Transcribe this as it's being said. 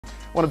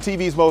One of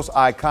TV's most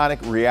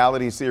iconic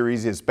reality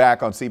series is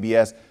back on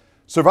CBS.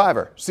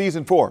 Survivor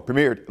Season 4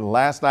 premiered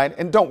last night.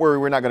 And don't worry,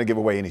 we're not going to give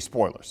away any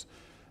spoilers.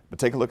 But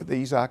take a look at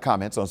these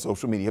comments on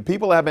social media.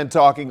 People have been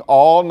talking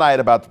all night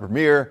about the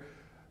premiere.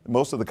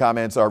 Most of the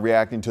comments are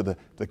reacting to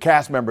the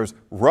cast members'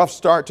 rough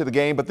start to the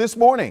game. But this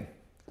morning,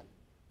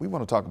 we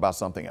want to talk about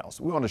something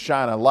else. We want to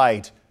shine a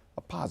light,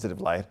 a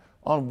positive light,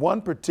 on one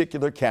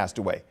particular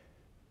castaway.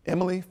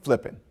 Emily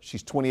Flippen.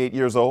 She's 28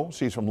 years old.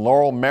 She's from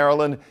Laurel,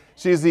 Maryland.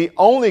 She's the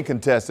only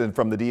contestant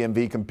from the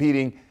DMV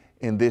competing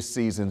in this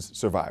season's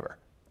Survivor.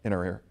 In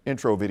her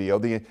intro video,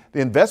 the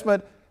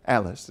investment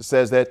analyst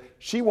says that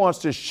she wants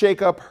to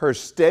shake up her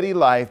steady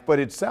life, but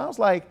it sounds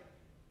like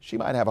she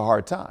might have a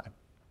hard time.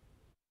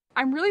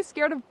 I'm really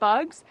scared of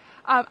bugs.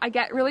 I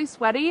get really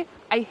sweaty.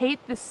 I hate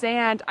the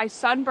sand. I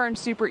sunburn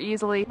super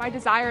easily. My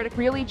desire to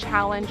really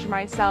challenge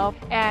myself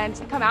and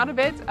come out of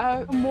it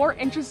a more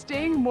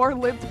interesting, more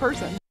lived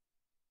person.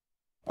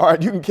 All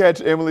right, you can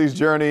catch Emily's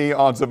journey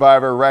on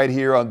Survivor right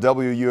here on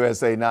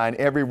WUSA 9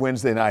 every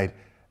Wednesday night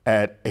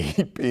at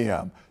 8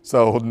 p.m.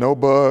 So no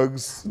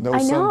bugs, no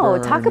sunburn. I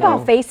know. Talk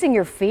about facing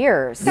your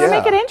fears. It's going to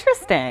make it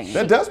interesting.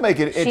 That does make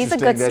it interesting. She's a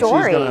good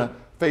story. She's going to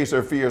face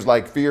her fears,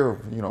 like fear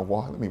of,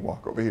 let me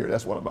walk over here.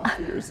 That's one of my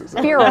fears.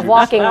 Fear of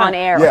walking on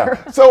air.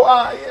 Yeah. So,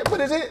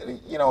 but is it,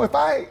 if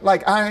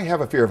I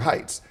have a fear of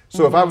heights.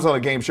 So if I was on a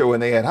game show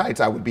and they had heights,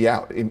 I would be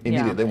out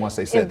immediately once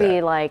they said that. It'd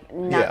be like,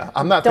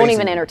 I'm not don't facing,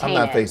 even entertain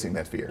I'm not facing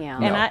that fear. Yeah.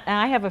 No. And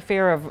I have a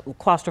fear of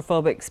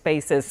claustrophobic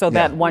spaces. So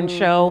that one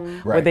show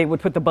where they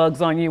would put the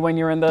bugs on you when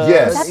you're in the...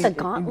 Yes. Is that the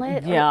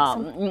gauntlet? Yeah.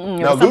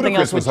 No,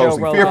 Ludacris was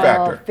hosting Fear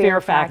Factor.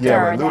 Fear Factor.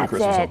 Yeah, when Ludacris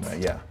was on that,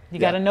 yeah. You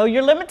got to know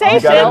your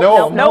limitations. You got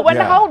to know when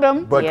to hold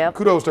them. But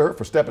kudos to her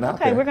for stepping out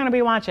there. Okay, we're going to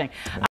be watching.